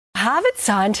Harvard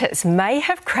scientists may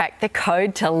have cracked the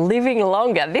code to living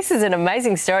longer. This is an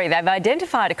amazing story. They've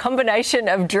identified a combination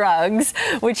of drugs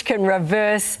which can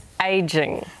reverse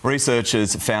ageing.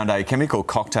 Researchers found a chemical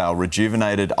cocktail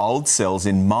rejuvenated old cells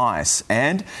in mice,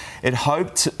 and it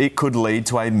hoped it could lead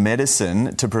to a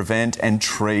medicine to prevent and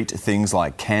treat things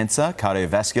like cancer,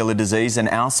 cardiovascular disease and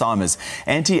Alzheimer's.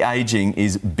 Anti-ageing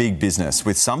is big business,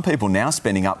 with some people now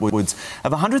spending upwards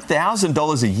of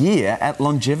 $100,000 a year at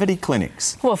longevity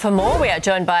clinics. Well, for more, we are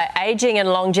joined by ageing and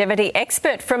longevity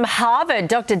expert from Harvard,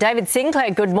 Dr. David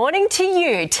Sinclair. Good morning to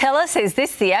you. Tell us, is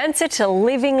this the answer to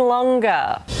living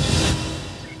longer?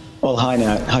 Well, hi,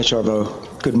 Nat. Hi,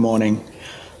 Sharvo. Good morning.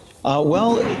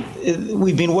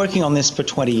 We've been working on this for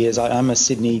 20 years. I'm a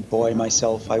Sydney boy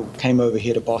myself. I came over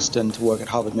here to Boston to work at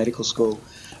Harvard Medical School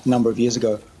a number of years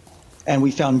ago. And we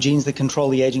found genes that control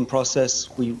the aging process.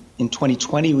 In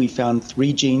 2020, we found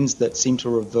 3 genes that seem to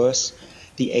reverse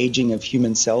the aging of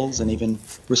human cells and even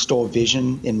restore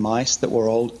vision in mice that were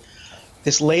old.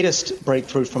 This latest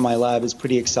breakthrough from my lab is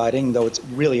pretty exciting, though it's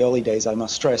really early days, I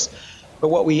must stress. But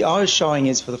what we are showing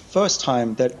is for the first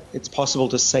time that it's possible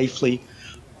to safely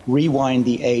rewind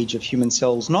the age of human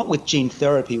cells, not with gene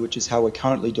therapy, which is how we're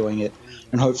currently doing it,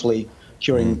 and hopefully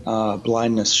curing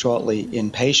blindness shortly in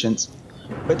patients.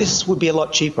 But this would be a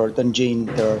lot cheaper than gene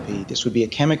therapy. This would be a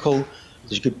chemical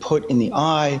that you could put in the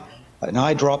eye, an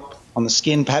eye drop on the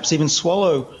skin, perhaps even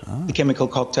swallow the chemical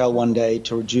cocktail one day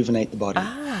to rejuvenate the body.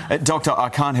 Doctor, I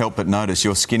can't help but notice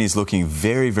your skin is looking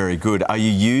very, very good. Are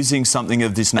you using something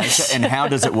of this nature, and how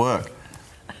does it work?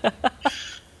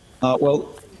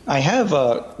 Well, I have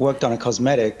worked on a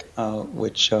cosmetic,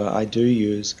 which I do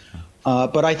use.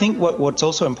 But I think what's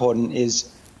also important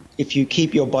is if you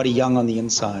keep your body young on the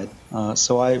inside.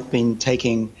 So I've been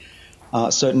taking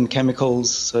certain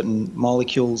chemicals, certain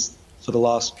molecules for the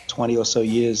last 20 or so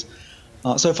years.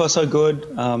 So far, so good.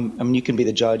 I mean, you can be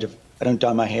the judge. I don't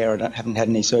dye my hair. Haven't had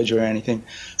any surgery or anything.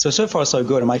 So far, so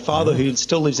good. And my father, who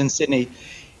still lives in Sydney,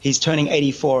 he's turning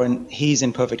 84 and he's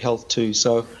in perfect health too.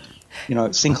 So, you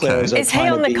know, Sinclair is he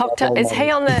on the cocktail? Is he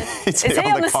on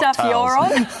the stuff you're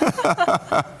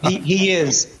on? He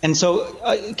is. And so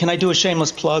can I do a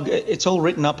shameless plug? It's all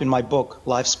written up in my book,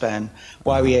 Lifespan,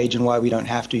 Why We Age and Why We Don't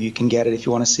Have to. You can get it if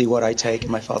you want to see what I take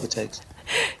and my father takes.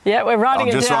 Yeah, we're writing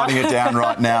it down. I'm just writing it down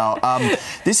right now.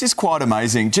 This is quite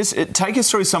amazing. Just take us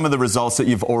through some of the results that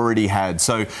you've already had.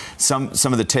 So some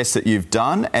of the tests that you've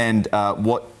done and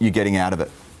what you're getting out of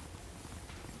it.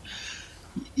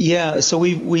 Yeah, so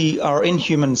we are in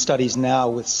human studies now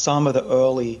with some of the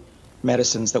early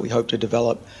medicines that we hope to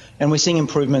develop, and we're seeing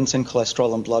improvements in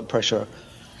cholesterol and blood pressure.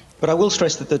 But I will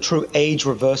stress that the true age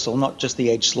reversal, not just the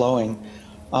age slowing,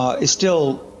 is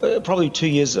still probably 2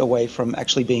 years away from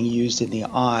actually being used in the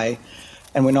eye,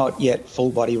 and we're not yet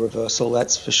full body reversal,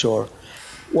 that's for sure.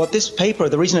 What this paper,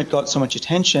 the reason it got so much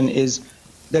attention is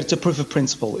that it's a proof of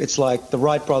principle. It's like the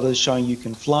Wright brothers showing you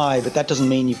can fly, but that doesn't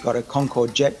mean you've got a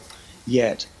Concorde jet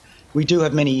yet. We do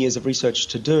have many years of research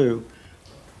to do,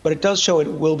 but it does show it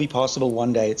will be possible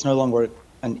one day. It's no longer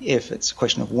an if, it's a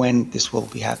question of when this will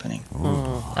be happening.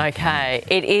 Okay,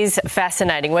 it is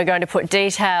fascinating. We're going to put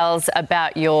details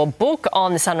about your book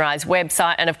on the Sunrise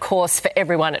website, and of course for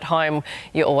everyone at home,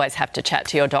 you always have to chat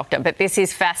to your doctor, but this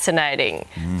is fascinating.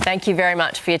 Thank you very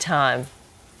much for your time.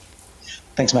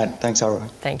 Thanks, Matt. Thanks, Ara.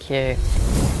 Thank you.